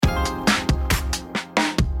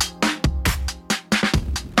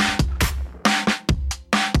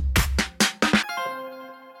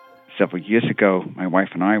several years ago, my wife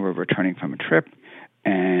and I were returning from a trip,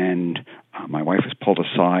 and my wife was pulled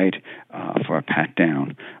aside for a pat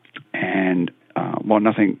down. And while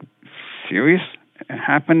nothing serious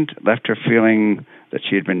happened, left her feeling that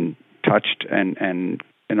she had been touched and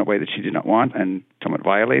in a way that she did not want and somewhat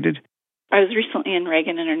violated. I was recently in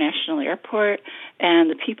Reagan International Airport, and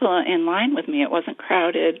the people in line with me, it wasn't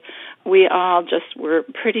crowded. We all just were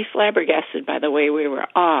pretty flabbergasted by the way we were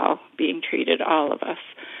all being treated, all of us.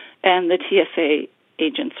 And the TSA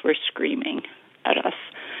agents were screaming at us.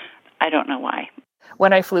 I don't know why.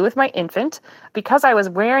 When I flew with my infant, because I was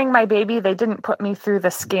wearing my baby, they didn't put me through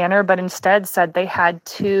the scanner, but instead said they had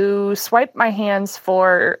to swipe my hands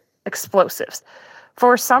for explosives.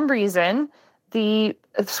 For some reason, the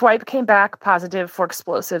swipe came back positive for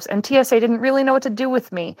explosives, and TSA didn't really know what to do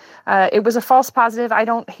with me. It was a false positive. I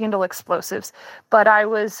don't handle explosives, but I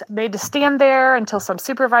was made to stand there until some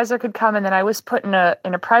supervisor could come, and then I was put in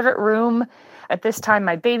a private room. At this time,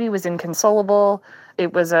 my baby was inconsolable.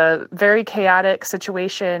 It was a very chaotic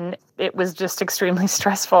situation. It was just extremely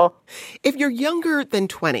stressful. If you're younger than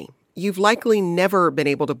 20, you've likely never been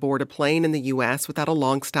able to board a plane in the U.S. without a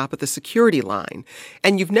long stop at the security line.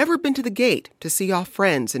 And you've never been to the gate to see off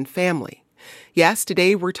friends and family. Yes,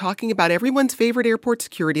 today we're talking about everyone's favorite airport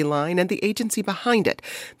security line and the agency behind it,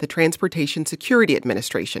 the Transportation Security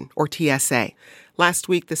Administration, or TSA. Last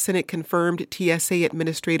week, the Senate confirmed TSA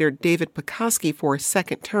Administrator David Pekoske for a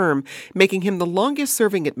second term, making him the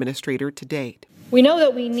longest-serving administrator to date. We know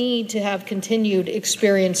that we need to have continued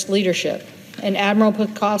experienced leadership, and Admiral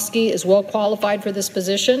Pekoske is well qualified for this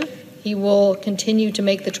position. He will continue to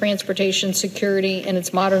make the transportation security and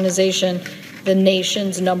its modernization the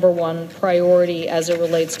nation's number one priority as it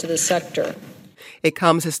relates to the sector. It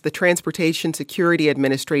comes as the Transportation Security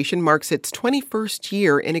Administration marks its 21st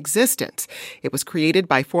year in existence. It was created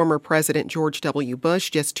by former President George W.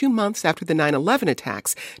 Bush just 2 months after the 9/11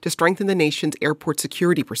 attacks to strengthen the nation's airport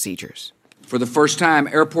security procedures. For the first time,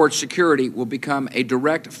 airport security will become a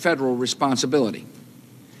direct federal responsibility,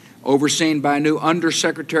 overseen by a new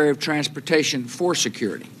Undersecretary of Transportation for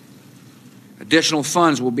Security. Additional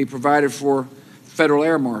funds will be provided for federal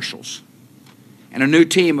air marshals and a new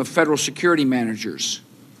team of federal security managers,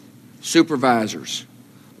 supervisors,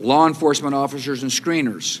 law enforcement officers, and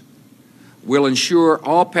screeners will ensure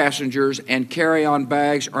all passengers and carry-on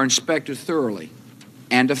bags are inspected thoroughly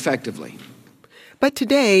and effectively. But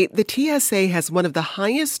today, the TSA has one of the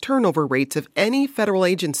highest turnover rates of any federal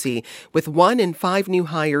agency, with 1 in 5 new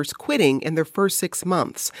hires quitting in their first 6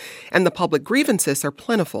 months. And the public grievances are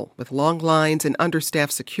plentiful, with long lines and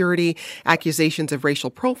understaffed security, accusations of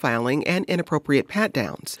racial profiling, and inappropriate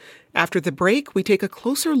pat-downs. After the break, we take a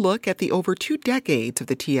closer look at the over 2 decades of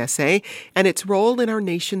the TSA and its role in our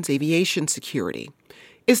nation's aviation security.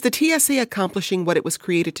 Is the TSA accomplishing what it was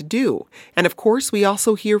created to do? And of course, we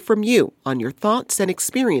also hear from you on your thoughts and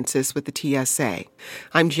experiences with the TSA.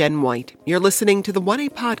 I'm Jen White. You're listening to the 1A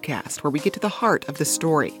podcast, where we get to the heart of the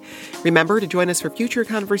story. Remember to join us for future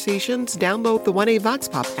conversations. Download the 1A Vox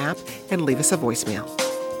Pop app and leave us a voicemail.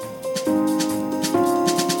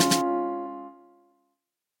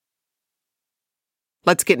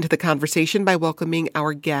 Let's get into the conversation by welcoming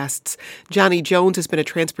our guests. Johnny Jones has been a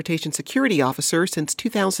transportation security officer since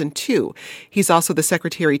 2002. He's also the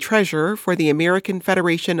secretary-treasurer for the American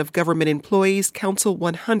Federation of Government Employees Council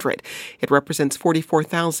 100. It represents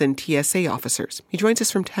 44,000 TSA officers. He joins us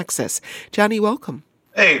from Texas. Johnny, welcome.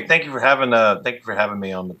 Hey, thank you for having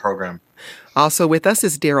me on the program. Also with us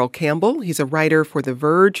is Daryl Campbell. He's a writer for The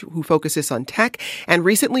Verge who focuses on tech and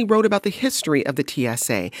recently wrote about the history of the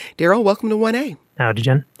TSA. Daryl, welcome to 1A. Howdy,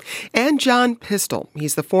 Jen. And John Pistol.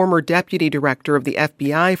 He's the former deputy director of the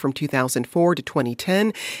FBI from 2004 to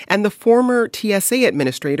 2010 and the former TSA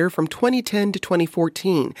administrator from 2010 to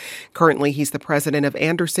 2014. Currently, he's the president of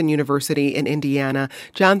Anderson University in Indiana.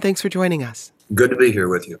 John, thanks for joining us. Good to be here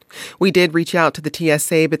with you. We did reach out to the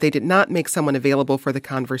TSA, but they did not make someone available for the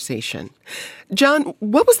conversation. John,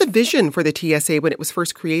 what was the vision for the TSA when it was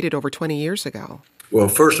first created over 20 years ago? Well,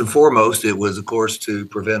 first and foremost, it was, of course, to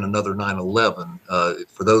prevent another 9/11.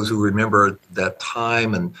 For those who remember that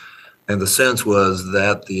time, and the sense was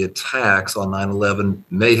that the attacks on 9/11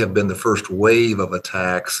 may have been the first wave of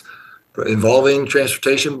attacks involving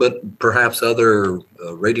transportation, but perhaps other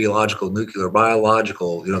radiological, nuclear,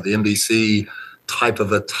 biological, the MDC type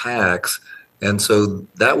of attacks. And so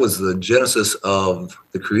that was the genesis of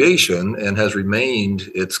the creation and has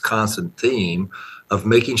remained its constant theme of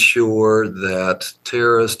making sure that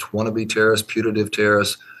terrorists, wannabe terrorists, putative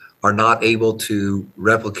terrorists are not able to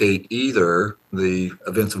replicate either the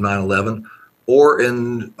events of 9/11 or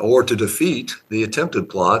to defeat the attempted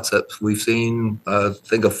plots that we've seen. I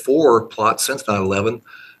think of 4 plots since 9/11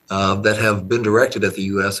 that have been directed at the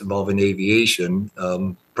U.S. involving aviation,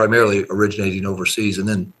 primarily originating overseas, and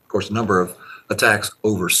then, of course, a number of attacks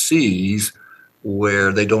overseas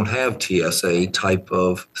where they don't have TSA type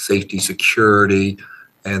of safety security.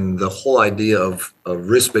 And the whole idea of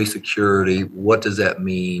risk-based security, what does that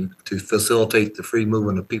mean to facilitate the free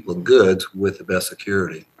movement of people and goods with the best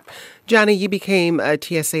security? Johnny, you became a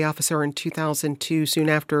TSA officer in 2002, soon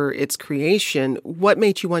after its creation. What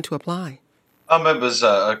made you want to apply? It was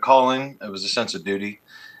a calling. It was a sense of duty.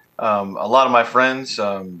 A lot of my friends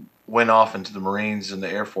went off into the Marines and the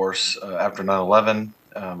Air Force after 9/11.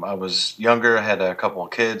 I was younger. I had a couple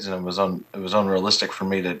of kids, and it was unrealistic for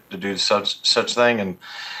me to do such thing. And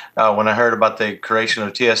when I heard about the creation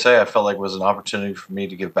of TSA, I felt like it was an opportunity for me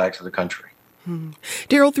to give back to the country.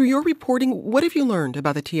 Daryl, through your reporting, what have you learned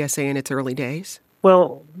about the TSA in its early days?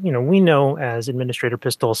 Well, we know, as Administrator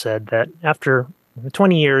Pistole said, that after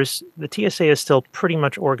 20 years, the TSA is still pretty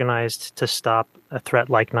much organized to stop a threat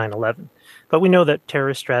like 9/11. But we know that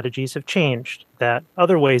terrorist strategies have changed, that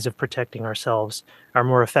other ways of protecting ourselves are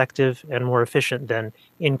more effective and more efficient than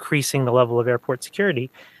increasing the level of airport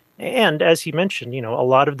security. And as he mentioned, a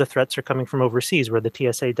lot of the threats are coming from overseas where the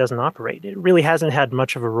TSA doesn't operate. It really hasn't had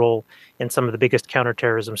much of a role in some of the biggest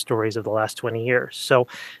counterterrorism stories of the last 20 years. So,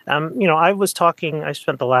 I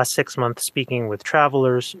spent the last 6 months speaking with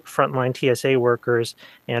travelers, frontline TSA workers,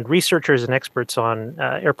 and researchers and experts on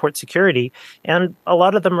airport security. And a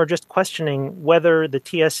lot of them are just questioning whether the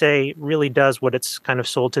TSA really does what it's kind of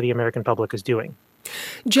sold to the American public as doing.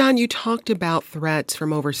 John, you talked about threats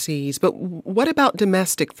from overseas, but what about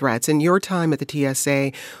domestic threats? In your time at the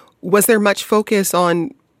TSA, was there much focus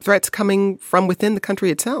on threats coming from within the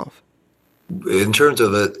country itself? In terms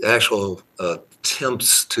of actual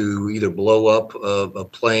attempts to either blow up a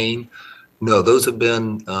plane, no, those have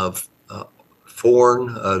been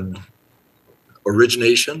foreign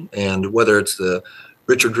origination, and whether it's the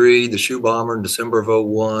Richard Reed, the shoe bomber in December of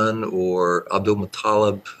 2001, or Abdul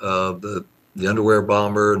Muttalib, the underwear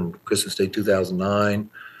bomber in Christmas Day 2009,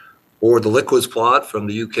 or the Liquids plot from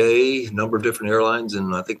the UK, a number of different airlines,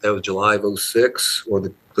 and I think that was July of 2006, or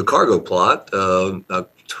the cargo plot,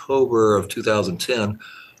 October of 2010,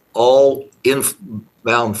 all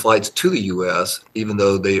inbound flights to the U.S., even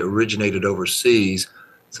though they originated overseas.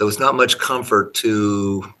 So it's not much comfort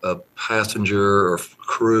to a passenger or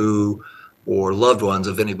crew or loved ones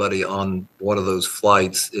of anybody on one of those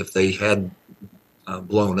flights if they had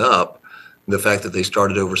blown up. The fact that they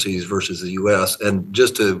started overseas versus the U.S. And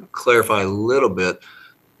just to clarify a little bit,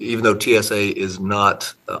 even though TSA is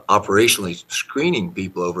not operationally screening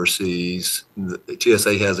people overseas, the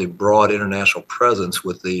TSA has a broad international presence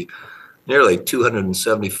with the nearly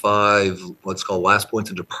 275 what's called last points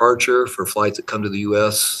of departure for flights that come to the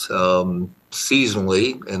U.S.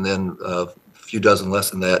 Seasonally, and then a few dozen less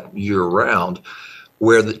than that year-round,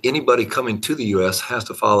 where anybody coming to the U.S. has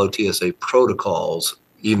to follow TSA protocols,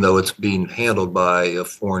 even though it's being handled by a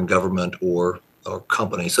foreign government or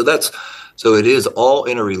company. So it is all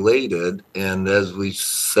interrelated. And as we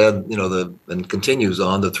said, and continues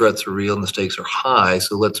on, the threats are real and the stakes are high.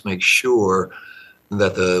 So let's make sure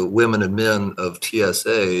that the women and men of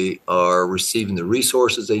TSA are receiving the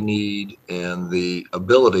resources they need and the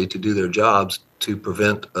ability to do their jobs to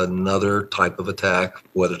prevent another type of attack,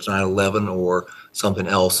 whether it's 9/11 or something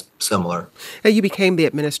else similar. You became the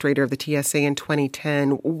administrator of the TSA in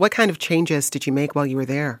 2010. What kind of changes did you make while you were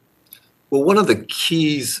there? Well, one of the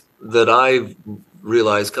keys that I've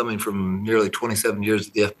realized coming from nearly 27 years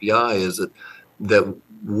at the FBI is that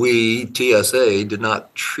we, TSA, did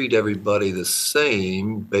not treat everybody the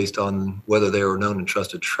same based on whether they were a known and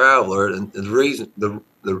trusted traveler. And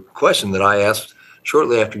the question that I asked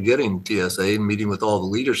shortly after getting TSA and meeting with all the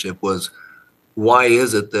leadership was, why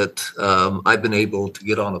is it that I've been able to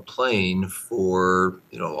get on a plane for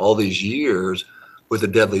all these years with a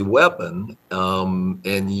deadly weapon,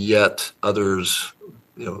 and yet others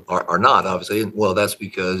are not, obviously? And, well, that's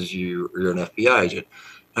because you're an FBI agent.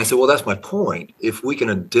 And I said, well, that's my point. If we can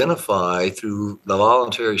identify through the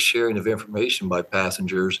voluntary sharing of information by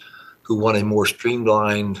passengers who want a more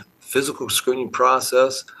streamlined physical screening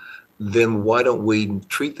process, then why don't we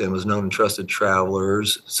treat them as known and trusted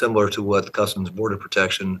travelers, similar to what Customs and Border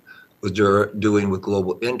Protection was doing with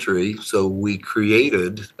global entry? So we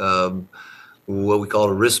created what we call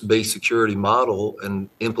a risk-based security model and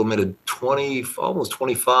implemented almost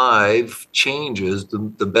 25 changes.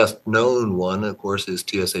 The best known one, of course, is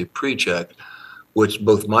TSA PreCheck, which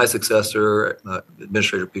both my successor,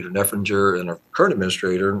 Administrator Peter Neffringer, and our current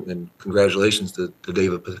administrator, and congratulations to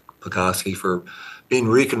David Pekoski for being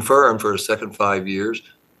reconfirmed for a second 5 years.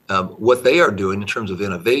 What they are doing in terms of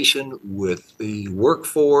innovation with the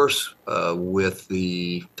workforce, with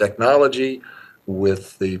the technology,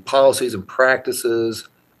 with the policies and practices,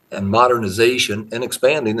 and modernization, and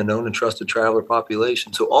expanding the known and trusted traveler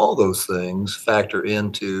population. So all those things factor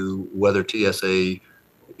into whether TSA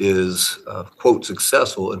is, quote,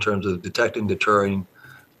 successful in terms of detecting, deterring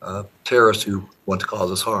terrorists who want to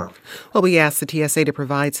cause us harm. Well, we asked the TSA to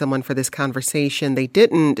provide someone for this conversation. They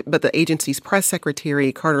didn't, but the agency's press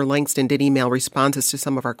secretary, Carter Langston, did email responses to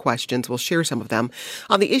some of our questions. We'll share some of them.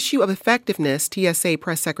 On the issue of effectiveness, TSA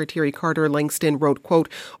Press Secretary Carter Langston wrote, quote,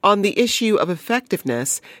 on the issue of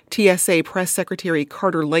effectiveness, TSA Press Secretary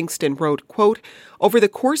Carter Langston wrote, quote, over the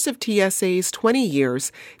course of TSA's 20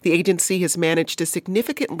 years, the agency has managed a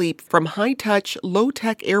significant leap from high-touch,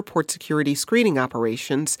 low-tech airport security screening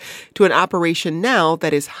operations to an operation now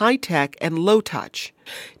that is high-tech and low-touch.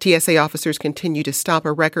 TSA officers continue to stop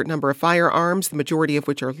a record number of firearms, the majority of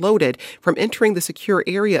which are loaded, from entering the secure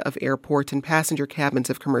area of airports and passenger cabins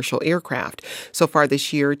of commercial aircraft. So far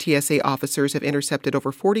this year, TSA officers have intercepted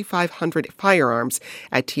over 4,500 firearms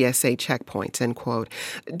at TSA checkpoints, end quote.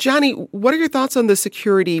 Johnny, what are your thoughts on the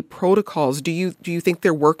security protocols? Do you think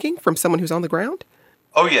they're working from someone who's on the ground?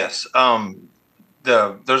 Oh, yes.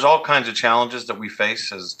 There's all kinds of challenges that we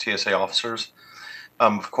face as TSA officers.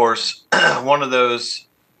 Of course, one of those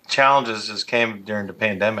challenges came during the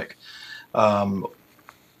pandemic.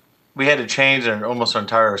 We had to change almost our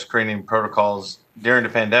entire screening protocols during the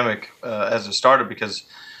pandemic as it started because,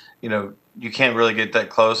 you can't really get that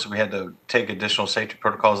close. We had to take additional safety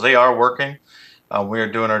protocols. They are working. We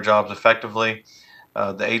are doing our jobs effectively.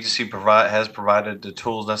 The agency has provided the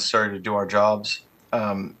tools necessary to do our jobs.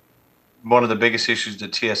 One of the biggest issues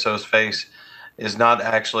that TSOs face is not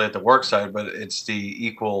actually at the work side, but it's the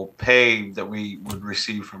equal pay that we would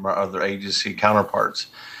receive from our other agency counterparts.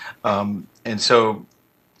 And so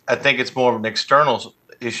I think it's more of an external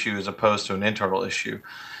issue as opposed to an internal issue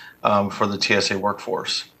for the TSA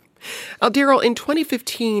workforce. Daryl, in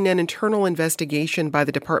 2015, an internal investigation by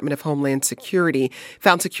the Department of Homeland Security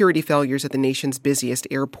found security failures at the nation's busiest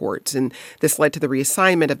airports, and this led to the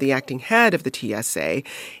reassignment of the acting head of the TSA.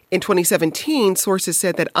 In 2017, sources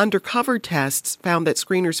said that undercover tests found that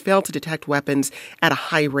screeners failed to detect weapons at a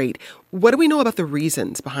high rate. What do we know about the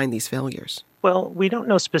reasons behind these failures? Well, we don't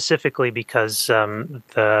know specifically because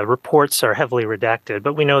the reports are heavily redacted,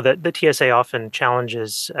 but we know that the TSA often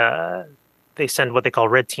challenges they send what they call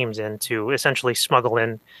red teams in to essentially smuggle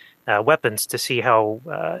in weapons to see how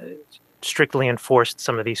strictly enforced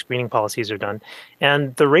some of these screening policies are done.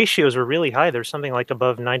 And the ratios are really high. There's something like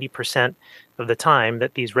above 90% of the time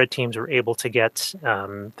that these red teams were able to get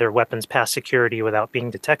their weapons past security without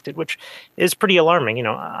being detected, which is pretty alarming.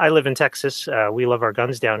 I live in Texas. We love our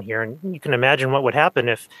guns down here. And you can imagine what would happen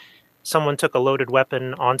if someone took a loaded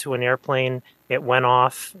weapon onto an airplane, it went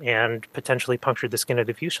off, and potentially punctured the skin of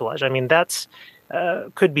the fuselage. I mean, that's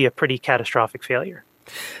could be a pretty catastrophic failure.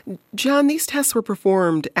 John, these tests were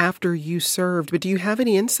performed after you served, but do you have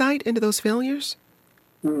any insight into those failures?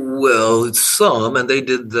 Well, it's some, and they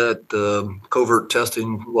did that covert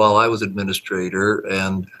testing while I was administrator,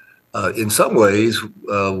 and in some ways,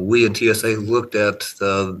 we in TSA looked at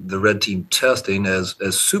the red team testing as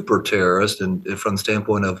super terrorist, and from the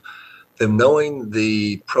standpoint of them knowing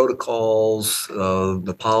the protocols,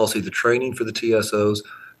 the policy, the training for the TSOs,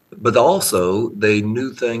 but also they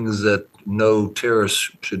knew things that no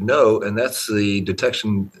terrorist should know, and that's the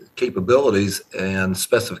detection capabilities and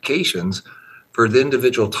specifications for the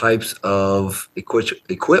individual types of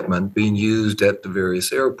equipment being used at the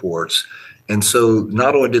various airports. And so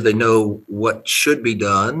not only did they know what should be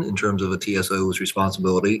done in terms of a TSO's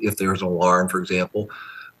responsibility, if there's an alarm, for example,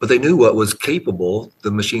 but they knew what was capable, the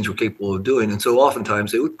machines were capable of doing. And so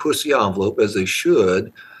oftentimes they would push the envelope, as they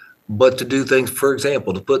should, but to do things, for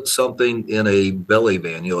example, to put something in a belly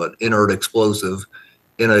band, an inert explosive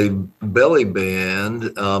in a belly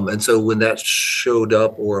band. And so when that showed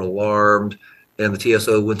up or alarmed and the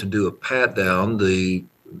TSO went to do a pat down, the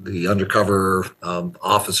undercover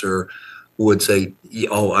officer would say,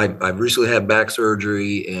 I've recently had back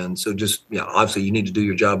surgery. And so just, obviously you need to do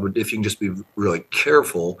your job, but if you can just be really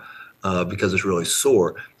careful because it's really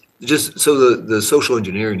sore. Just so the social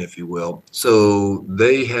engineering, if you will. So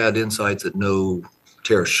they had insights that no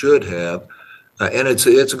terrorist should have. And it's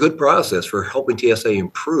a good process for helping TSA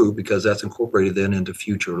improve because that's incorporated then into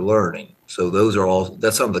future learning. So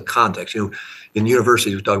that's some of the context. In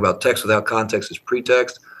universities, we talk about text without context is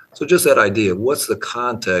pretext. So just that idea, what's the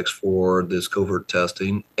context for this covert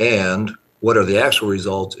testing, and what are the actual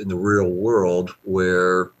results in the real world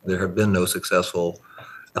where there have been no successful,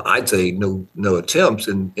 I'd say no attempts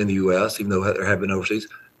in the U.S., even though there have been overseas,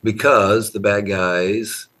 because the bad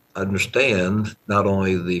guys understand not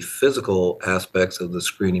only the physical aspects of the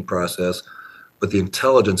screening process, but the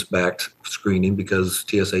intelligence-backed screening, because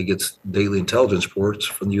TSA gets daily intelligence reports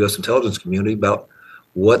from the U.S. intelligence community about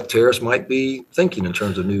what terrorists might be thinking in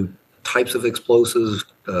terms of new types of explosives,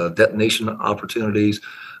 detonation opportunities,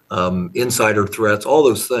 insider threats, all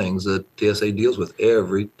those things that TSA deals with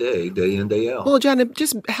every day, day in, day out. Well, John,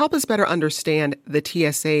 just help us better understand the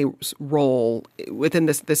TSA's role within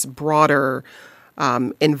this broader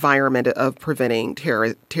environment of preventing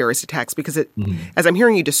terrorist attacks, because as I'm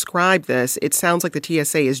hearing you describe this, it sounds like the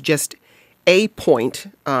TSA is just a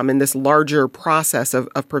point in this larger process of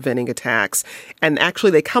preventing attacks. And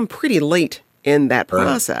actually, they come pretty late in that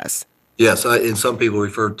process. Yes, and some people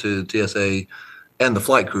refer to TSA and the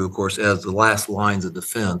flight crew, of course, as the last lines of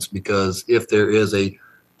defense, because if there is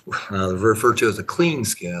referred to as a clean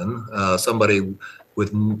skin, somebody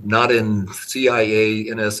with not in CIA,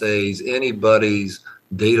 NSA's, anybody's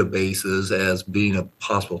databases as being a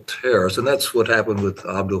possible terrorist. And that's what happened with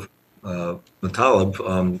Abdul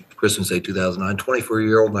Muttalib, Christmas Day 2009,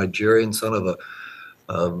 24-year-old Nigerian, son of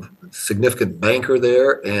a significant banker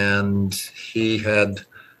there. And he had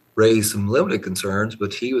raised some limited concerns,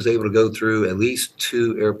 but he was able to go through at least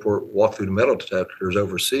 2 airport walk-through metal detectors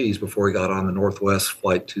overseas before he got on the Northwest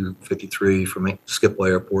Flight 253 from Schiphol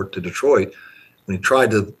Airport to Detroit. When he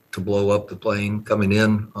tried to blow up the plane coming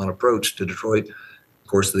in on approach to Detroit, of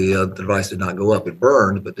course, the device did not go up. It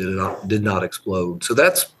burned, but did not explode. So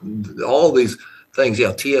that's all these things.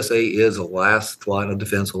 Yeah, TSA is a last line of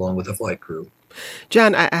defense along with the flight crew.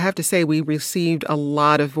 John, I have to say we received a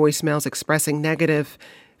lot of voicemails expressing negative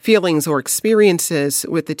feelings or experiences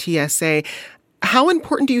with the TSA. How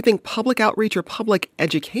important do you think public outreach or public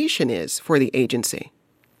education is for the agency?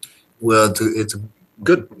 Well, it's a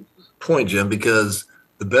good point, Jim, because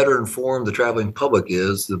the better informed the traveling public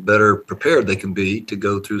is, the better prepared they can be to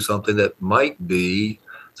go through something that might be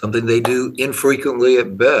something they do infrequently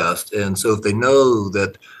at best. And so if they know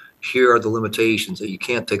that here are the limitations, that you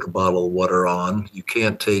can't take a bottle of water on, you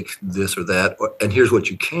can't take this or that, and here's what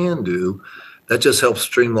you can do, that just helps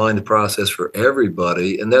streamline the process for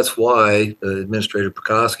everybody. And that's why Administrator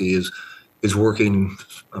Pekoske is working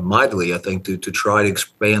mightily, I think, to try to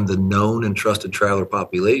expand the known and trusted traveler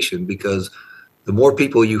population, because the more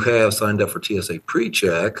people you have signed up for TSA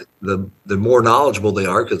PreCheck, the more knowledgeable they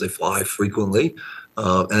are, because they fly frequently,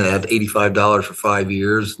 and at $85 for 5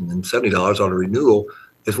 years and then $70 on a renewal.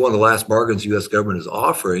 It's one of the last bargains the U.S. government is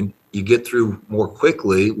offering. You get through more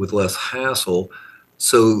quickly with less hassle.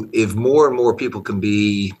 So if more and more people can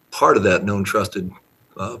be part of that known, trusted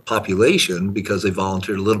population, because they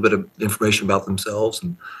volunteered a little bit of information about themselves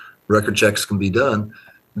and record checks can be done,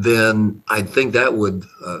 then I think that would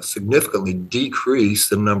significantly decrease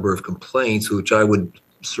the number of complaints, which I would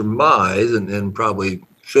surmise, and probably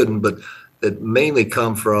shouldn't, but that mainly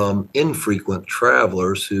come from infrequent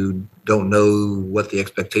travelers who don't know what the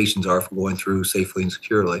expectations are for going through safely and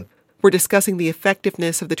securely. We're discussing the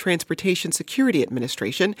effectiveness of the Transportation Security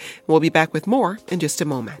Administration. We'll be back with more in just a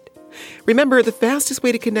moment. Remember, the fastest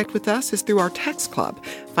way to connect with us is through our text club.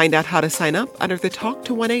 Find out how to sign up under the Talk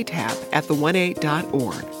to 1A tab at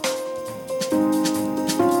the1a.org.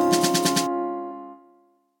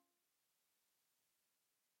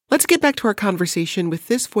 Let's get back to our conversation with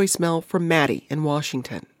this voicemail from Maddie in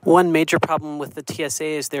Washington. One major problem with the TSA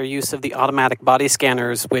is their use of the automatic body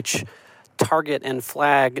scanners, which target and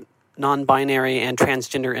flag non-binary and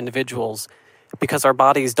transgender individuals. Because our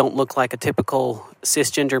bodies don't look like a typical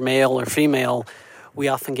cisgender male or female, we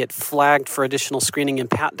often get flagged for additional screening and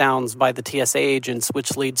pat-downs by the TSA agents,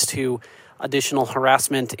 which leads to additional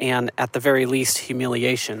harassment and, at the very least,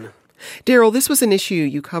 humiliation. Daryl, this was an issue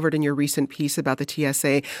you covered in your recent piece about the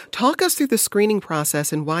TSA. Talk us through the screening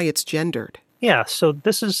process and why it's gendered. Yeah, so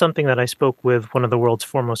this is something that I spoke with one of the world's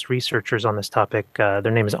foremost researchers on this topic. Their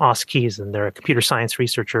name is Os Keys, and they're a computer science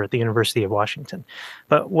researcher at the University of Washington.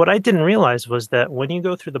 But what I didn't realize was that when you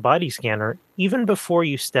go through the body scanner, even before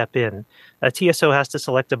you step in, a TSO has to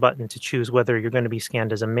select a button to choose whether you're going to be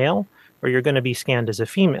scanned as a male or you're going to be scanned as a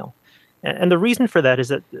female. And the reason for that is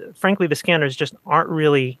that, frankly, the scanners just aren't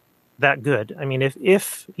really that good. I mean,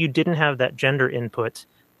 if you didn't have that gender input,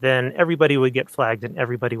 then everybody would get flagged and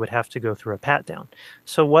everybody would have to go through a pat-down.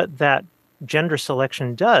 So what that gender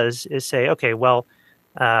selection does is say, okay, well,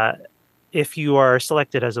 if you are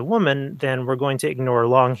selected as a woman, then we're going to ignore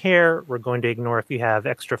long hair. We're going to ignore if you have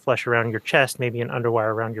extra flesh around your chest, maybe an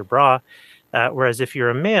underwire around your bra. Whereas if you're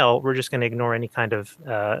a male, we're just going to ignore any kind of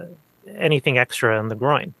anything extra in the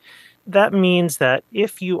groin. That means that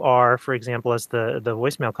if you are, for example, as the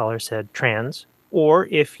voicemail caller said, trans, or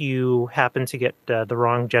if you happen to get the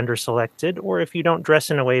wrong gender selected, or if you don't dress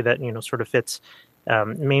in a way that, sort of fits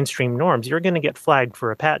mainstream norms, you're going to get flagged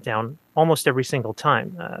for a pat down almost every single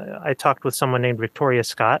time. I talked with someone named Victoria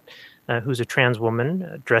Scott, who's a trans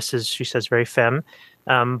woman, dresses, she says, very femme.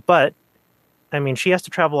 But I mean, she has to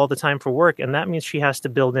travel all the time for work, and that means she has to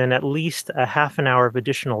build in at least a half an hour of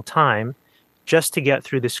additional time just to get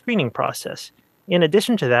through the screening process. In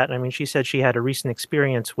addition to that, I mean, she said she had a recent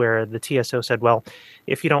experience where the TSO said, well,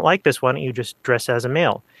 if you don't like this, why don't you just dress as a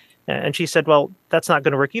male? And she said, well, that's not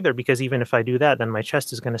going to work either, because even if I do that, then my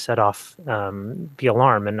chest is going to set off the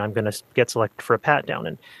alarm and I'm going to get selected for a pat down.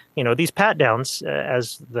 And, these pat downs,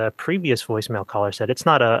 as the previous voicemail caller said, it's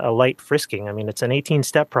not a light frisking. I mean, it's an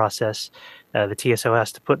 18-step process. The TSO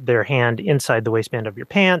has to put their hand inside the waistband of your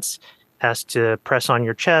pants, has to press on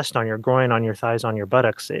your chest, on your groin, on your thighs, on your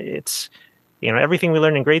buttocks. It's, everything we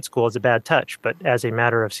learned in grade school is a bad touch, but as a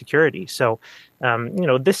matter of security. So,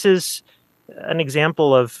 this is an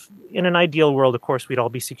example of, in an ideal world, of course, we'd all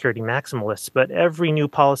be security maximalists, but every new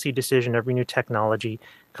policy decision, every new technology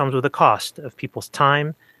comes with a cost of people's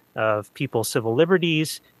time, of people's civil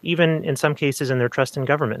liberties, even in some cases in their trust in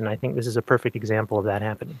government. And I think this is a perfect example of that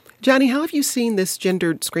happening. Johnny, how have you seen this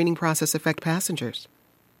gendered screening process affect passengers?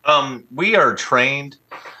 We are trained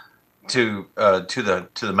to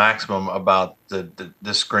the maximum about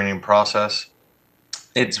the screening process.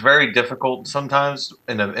 It's very difficult sometimes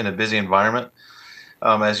in a busy environment.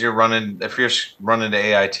 If you're running to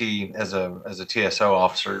AIT as a TSO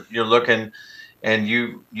officer, you're looking and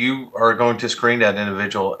you are going to screen that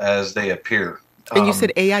individual as they appear. And you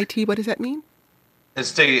said AIT, what does that mean?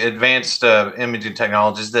 It's the advanced imaging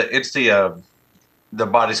technologies. It's the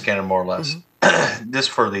body scanner, more or less. Mm-hmm. This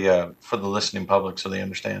for the listening public, so they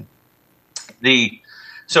understand.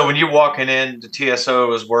 So when you're walking in, the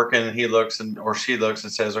TSO is working, and he looks or she looks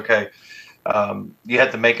and says, okay, you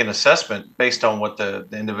have to make an assessment based on what the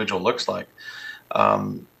individual looks like.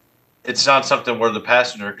 It's not something where the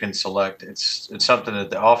passenger can select. It's something that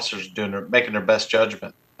the officers are doing, making their best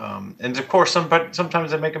judgment. And of course,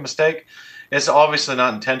 sometimes they make a mistake. It's obviously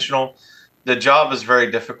not intentional. The job is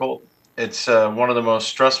very difficult. It's one of the most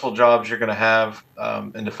stressful jobs you're going to have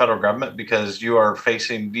in the federal government, because you are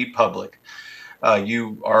facing the public.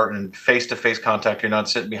 You are in face-to-face contact. You're not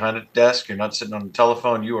sitting behind a desk. You're not sitting on the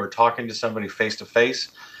telephone. You are talking to somebody face-to-face.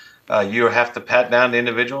 You have to pat down the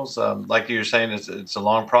individuals. Like you were saying, it's a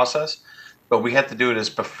long process, but we have to do it as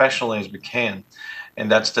professionally as we can.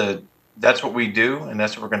 And that's what we do, and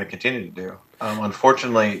that's what we're going to continue to do.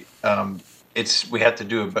 Unfortunately, we have to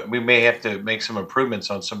do it, but we may have to make some improvements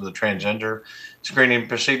on some of the transgender screening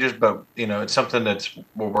procedures, but it's something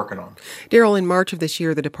we're working on. Daryl, in March of this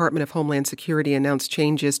year, the Department of Homeland Security announced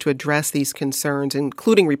changes to address these concerns,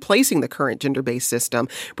 including replacing the current gender-based system.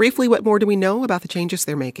 Briefly, what more do we know about the changes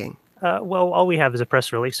they're making? Well, all we have is a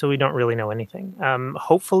press release, so we don't really know anything.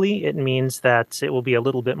 Hopefully, it means that it will be a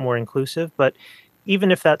little bit more inclusive, but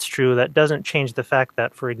even if that's true, that doesn't change the fact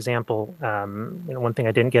that, for example, one thing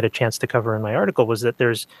I didn't get a chance to cover in my article was that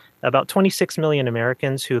there's about 26 million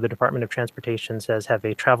Americans who the Department of Transportation says have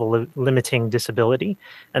a travel limiting disability.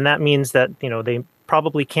 And that means that, they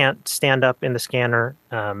probably can't stand up in the scanner,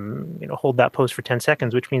 hold that pose for 10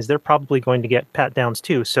 seconds, which means they're probably going to get pat downs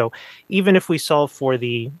too. So even if we solve for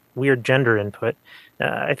the weird gender input,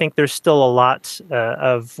 I think there's still a lot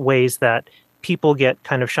of ways that people get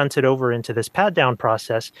kind of shunted over into this pat down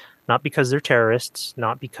process, not because they're terrorists,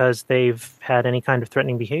 not because they've had any kind of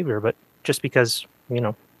threatening behavior, but just because,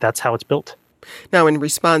 that's how it's built. Now, in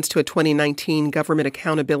response to a 2019 Government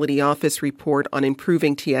Accountability Office report on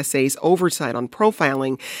improving TSA's oversight on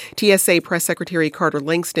profiling, TSA Press Secretary Carter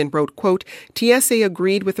Langston wrote, quote, TSA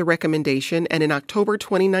agreed with the recommendation, and in October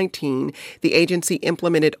 2019, the agency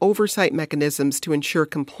implemented oversight mechanisms to ensure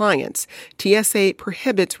compliance. TSA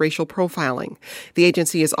prohibits racial profiling. The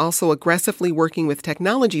agency is also aggressively working with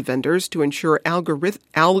technology vendors to ensure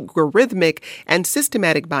algorithmic and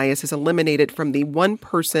systematic bias is eliminated from the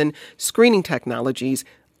one-person screening technologies,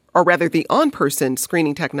 or rather the on-person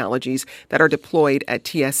screening technologies that are deployed at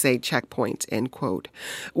TSA checkpoints, end quote.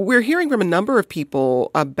 We're hearing from a number of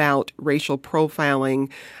people about racial profiling.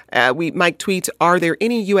 Mike tweets, are there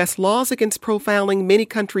any U.S. laws against profiling? Many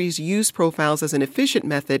countries use profiles as an efficient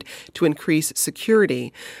method to increase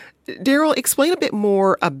security. Daryl, explain a bit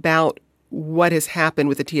more about what has happened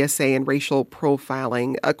with the TSA and racial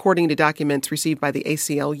profiling. According to documents received by the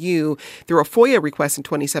ACLU through a FOIA request in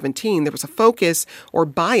 2017, there was a focus or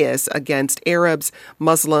bias against Arabs,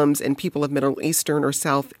 Muslims, and people of Middle Eastern or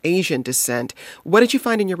South Asian descent. What did you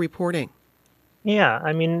find in your reporting? Yeah,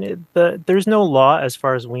 I mean, there's no law as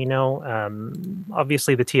far as we know.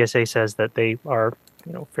 Obviously, the TSA says that they are,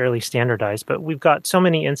 fairly standardized, but we've got so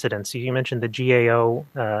many incidents. You mentioned the GAO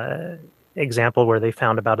example where they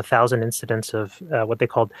found about 1,000 incidents of what they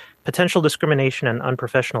called potential discrimination and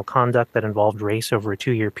unprofessional conduct that involved race over a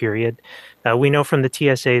 2-year period. We know from the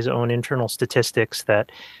TSA's own internal statistics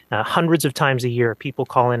that hundreds of times a year people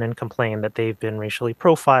call in and complain that they've been racially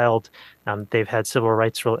profiled. They've had civil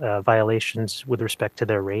rights violations with respect to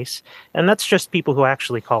their race. And that's just people who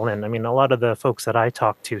actually call in. I mean, a lot of the folks that I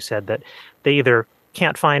talked to said that they either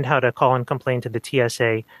can't find how to call and complain to the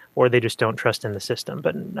TSA, or they just don't trust in the system.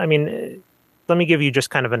 But I mean, let me give you just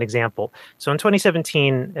kind of an example. So in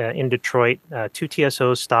 2017 in Detroit, 2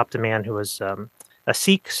 TSOs stopped a man who was a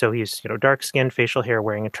Sikh, so he's dark-skinned, facial hair,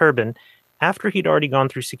 wearing a turban. After he'd already gone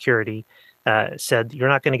through security, said, "You're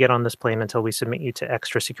not going to get on this plane until we submit you to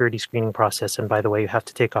extra security screening process. And by the way, you have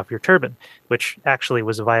to take off your turban," which actually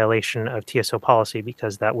was a violation of TSO policy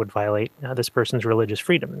because that would violate this person's religious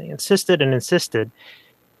freedom. And they insisted and insisted.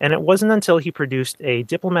 And it wasn't until he produced a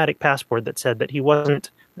diplomatic passport that said that he wasn't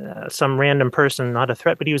some random person, not a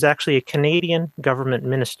threat, but he was actually a Canadian government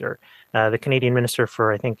minister, the Canadian Minister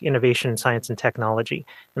for, I think, Innovation, Science, and Technology,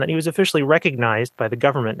 and that he was officially recognized by the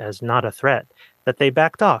government as not a threat, that they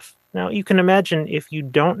backed off. Now, you can imagine if you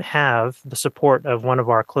don't have the support of one of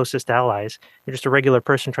our closest allies, you're just a regular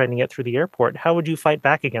person trying to get through the airport, how would you fight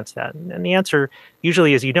back against that? And the answer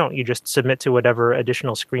usually is you don't. You just submit to whatever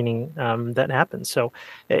additional screening that happens. So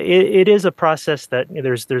it is a process that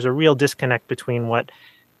there's a real disconnect between what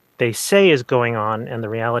they say is going on and the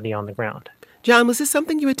reality on the ground. John, was this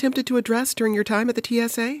something you attempted to address during your time at the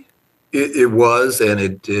TSA? It was, and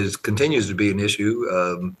it continues to be an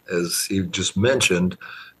issue, as you just mentioned,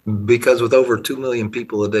 because with over 2 million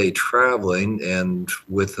people a day traveling and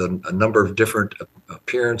with a number of different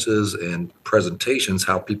appearances and presentations,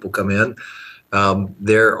 how people come in,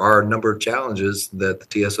 there are a number of challenges that the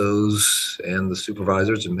TSOs and the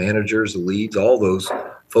supervisors and managers, the leads, all those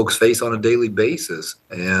folks face on a daily basis.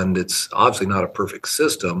 And it's obviously not a perfect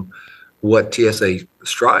system. What TSA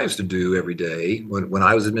strives to do every day, when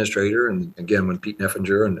I was administrator, and again, when Pete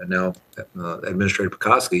Neffinger and now Administrator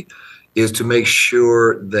Pekoski, is to make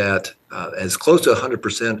sure that as close to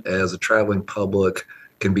 100% as the traveling public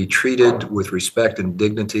can be treated with respect and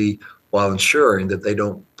dignity while ensuring that they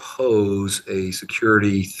don't pose a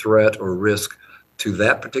security threat or risk to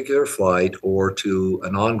that particular flight or to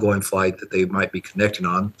an ongoing flight that they might be connecting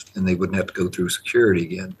on, and they wouldn't have to go through security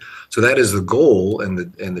again. So that is the goal and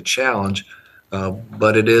the challenge.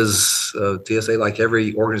 But it is TSA, like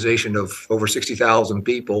every organization of over 60,000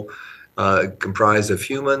 people, comprised of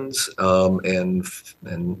humans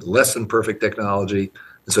and less than perfect technology.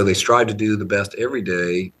 And so they strive to do the best every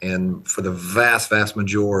day. And for the vast, vast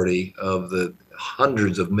majority of the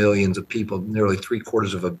hundreds of millions of people, nearly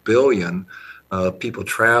 750 million people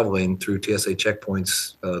traveling through TSA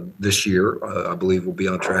checkpoints this year, I believe will be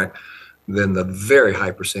on track, then the very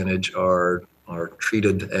high percentage are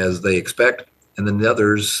treated as they expect. And then the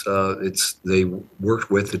others, they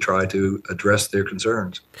worked with to try to address their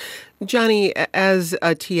concerns. Johnny, as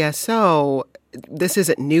a TSO, this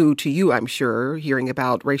isn't new to you, I'm sure, hearing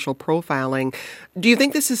about racial profiling. Do you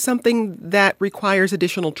think this is something that requires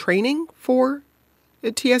additional training for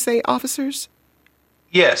TSA officers?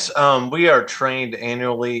 Yes, we are trained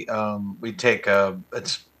annually. We take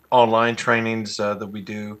it's online trainings that we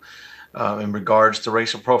do in regards to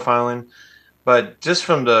racial profiling. But just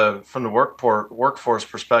from the workforce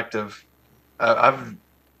perspective, I've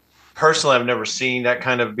never seen that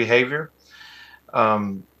kind of behavior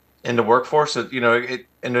in the workforce. And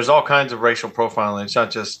there's all kinds of racial profiling. It's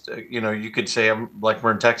not just you could say, like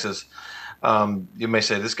we're in Texas. You may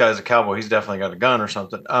say this guy's a cowboy. He's definitely got a gun or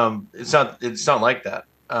something. It's not like that.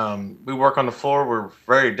 We work on the floor. We're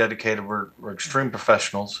very dedicated. We're extreme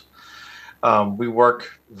professionals. We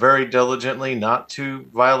work very diligently not to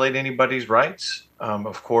violate anybody's rights.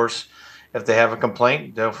 Of course, if they have a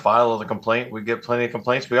complaint, they'll file the complaint. We get plenty of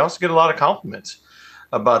complaints. We also get a lot of compliments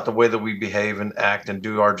about the way that we behave and act and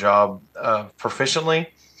do our job proficiently.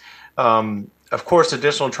 Of course,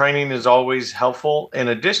 additional training is always helpful. In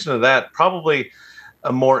addition to that, probably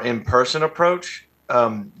a more in-person approach.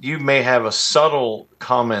 You may have a subtle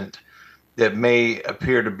comment that may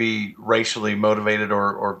appear to be racially motivated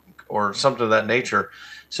or something of that nature.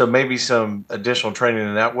 So maybe some additional training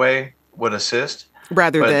in that way would assist.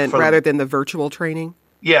 rather than the virtual training.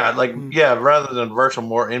 Yeah, rather than virtual,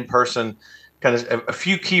 more in person. Kind of a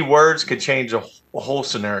few key words could change a whole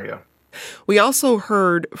scenario. We also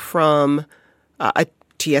heard from a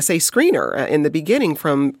TSA screener in the beginning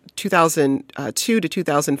from 2002 to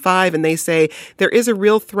 2005, and they say, there is a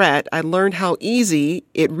real threat. I learned how easy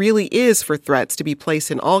it really is for threats to be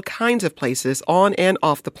placed in all kinds of places on and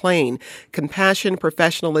off the plane. Compassion,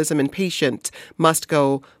 professionalism, and patience must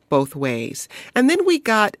go both ways. And then we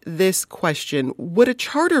got this question: would a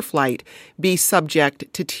charter flight be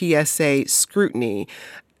subject to TSA scrutiny?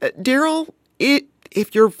 Daryl,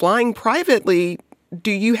 if you're flying privately,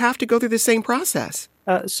 do you have to go through the same process?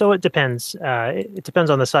 So it depends. It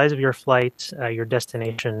depends on the size of your flight, your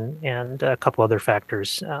destination, and a couple other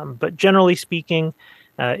factors. But generally speaking,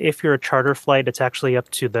 if you're a charter flight, it's actually up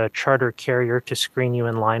to the charter carrier to screen you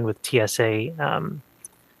in line with TSA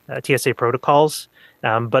protocols.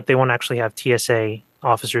 But they won't actually have TSA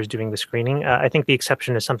officers doing the screening. I think the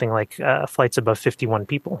exception is something like flights above 51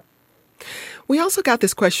 people. We also got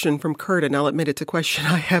this question from Kurt, and I'll admit it's a question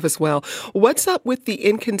I have as well. What's up with the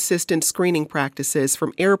inconsistent screening practices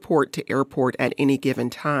from airport to airport at any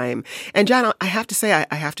given time? And John, I have to say,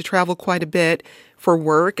 I have to travel quite a bit for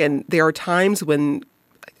work, and there are times when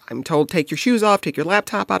I'm told, take your shoes off, take your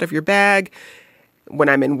laptop out of your bag. When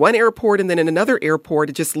I'm in one airport and then in another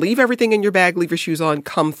airport, just leave everything in your bag, leave your shoes on,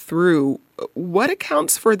 come through. What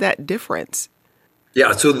accounts for that difference?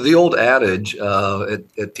 Yeah, so the old adage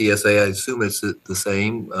at TSA, I assume it's the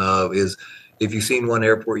same, is if you've seen one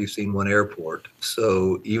airport, you've seen one airport.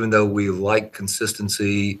 So even though we like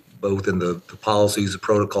consistency, both in the policies, the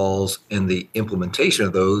protocols, and the implementation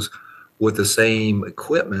of those with the same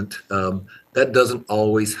equipment, that doesn't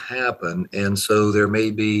always happen. And so there may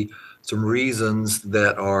be some reasons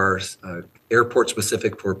that are airport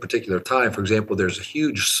specific for a particular time. For example, there's a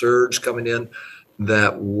huge surge coming in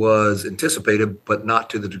that was anticipated, but not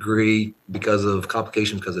to the degree because of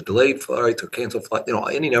complications, because of delayed flights or canceled flights,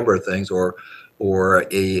 any number of things, or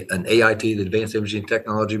an AIT, the Advanced Imaging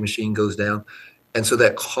Technology machine, goes down. And so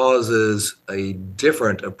that causes a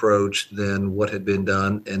different approach than what had been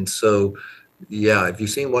done. And so, yeah, if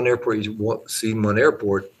you've seen one airport, you've seen one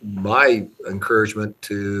airport. My encouragement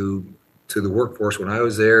to the workforce when I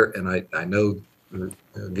was there, and I know,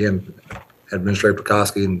 again, Administrator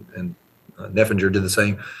Pekoski and Neffinger did the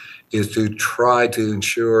same, is to try to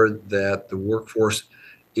ensure that the workforce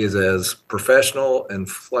is as professional and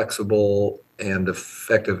flexible and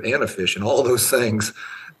effective and efficient, all those things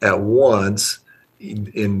at once,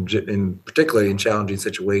 in particularly in challenging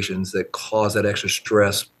situations that cause that extra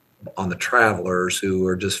stress on the travelers who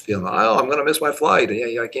are just feeling, oh, I'm going to miss my flight.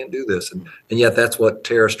 I can't do this. And yet that's what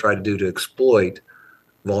terrorists try to do, to exploit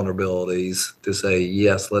vulnerabilities, to say,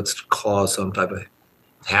 yes, let's cause some type of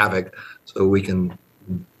havoc so we can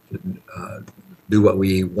do what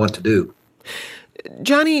we want to do.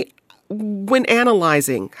 Johnny, when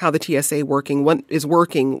analyzing how the TSA is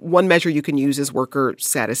working, one measure you can use is worker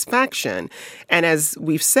satisfaction. And as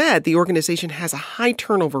we've said, the organization has a high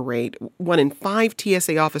turnover rate. 1 in 5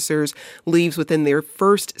 TSA officers leaves within their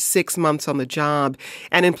first 6 months on the job,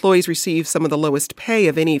 and employees receive some of the lowest pay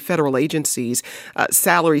of any federal agencies.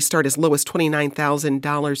 Salaries start as low as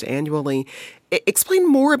 $29,000 annually. Explain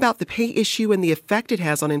more about the pay issue and the effect it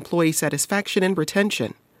has on employee satisfaction and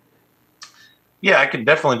retention. Yeah, I can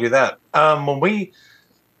definitely do that. When we,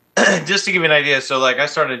 just to give you an idea, so like I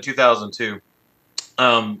started in 2002,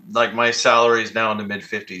 like my salary is now in the mid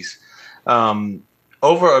 50s.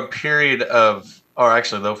 Over a period of, or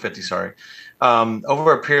actually low 50s, sorry.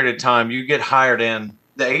 Over a period of time, you get hired in.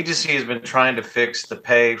 The agency has been trying to fix the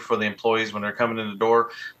pay for the employees when they're coming in the door.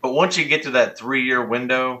 But once you get to that 3-year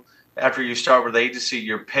window, after you start with the agency,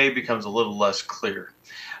 your pay becomes a little less clear.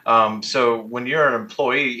 So when you're an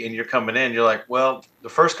employee and you're coming in, you're like, well, the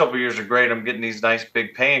first couple of years are great. I'm getting these nice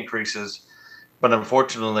big pay increases. But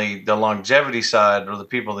unfortunately, the longevity side, or the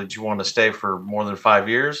people that you want to stay for more than 5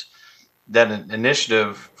 years, that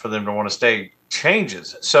initiative for them to want to stay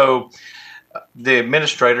changes. So the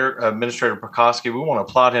Administrator Pekoski, we want to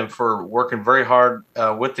applaud him for working very hard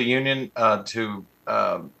with the union to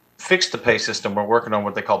fix the pay system. We're working on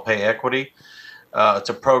what they call pay equity. It's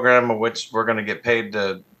a program in which we're going to get paid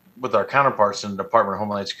with our counterparts in the Department of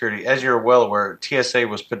Homeland Security. As you're well aware, TSA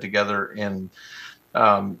was put together in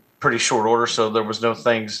pretty short order, so there was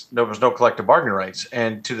no collective bargaining rights.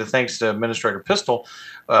 And thanks to Administrator Pistol,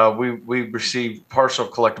 we received partial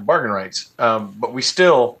collective bargaining rights, but we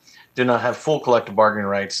still do not have full collective bargaining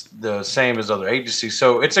rights, the same as other agencies.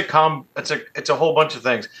 So it's a whole bunch of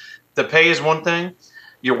things. The pay is one thing,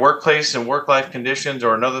 your workplace and work-life conditions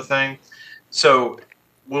are another thing. So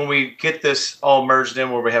when we get this all merged in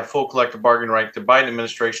where we have full collective bargaining right, the Biden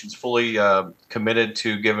administration is fully committed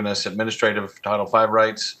to giving us administrative Title V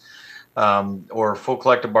rights or full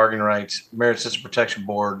collective bargaining rights, Merit System Protection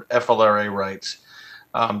Board, FLRA rights.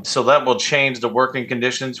 So that will change the working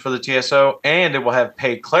conditions for the TSO, and it will have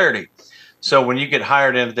pay clarity. So when you get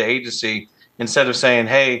hired into the agency, instead of saying,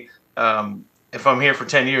 hey, if I'm here for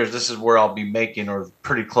 10 years, this is where I'll be making or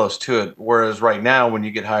pretty close to it. Whereas right now, when you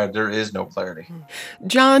get hired, there is no clarity.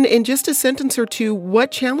 John, in just a sentence or two,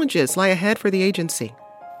 what challenges lie ahead for the agency?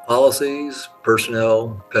 Policies,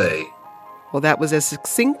 personnel, pay. Well, that was as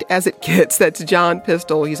succinct as it gets. That's John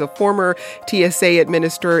Pistole. He's a former TSA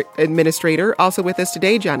administrator. Also with us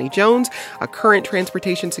today, Johnny Jones, a current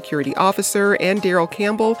transportation security officer, and Daryl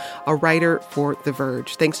Campbell, a writer for The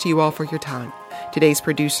Verge. Thanks to you all for your time. Today's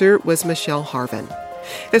producer was Michelle Harvin.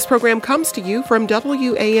 This program comes to you from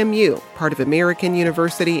WAMU, part of American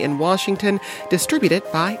University in Washington, distributed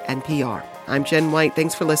by NPR. I'm Jen White.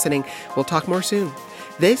 Thanks for listening. We'll talk more soon.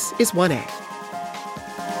 This is 1A.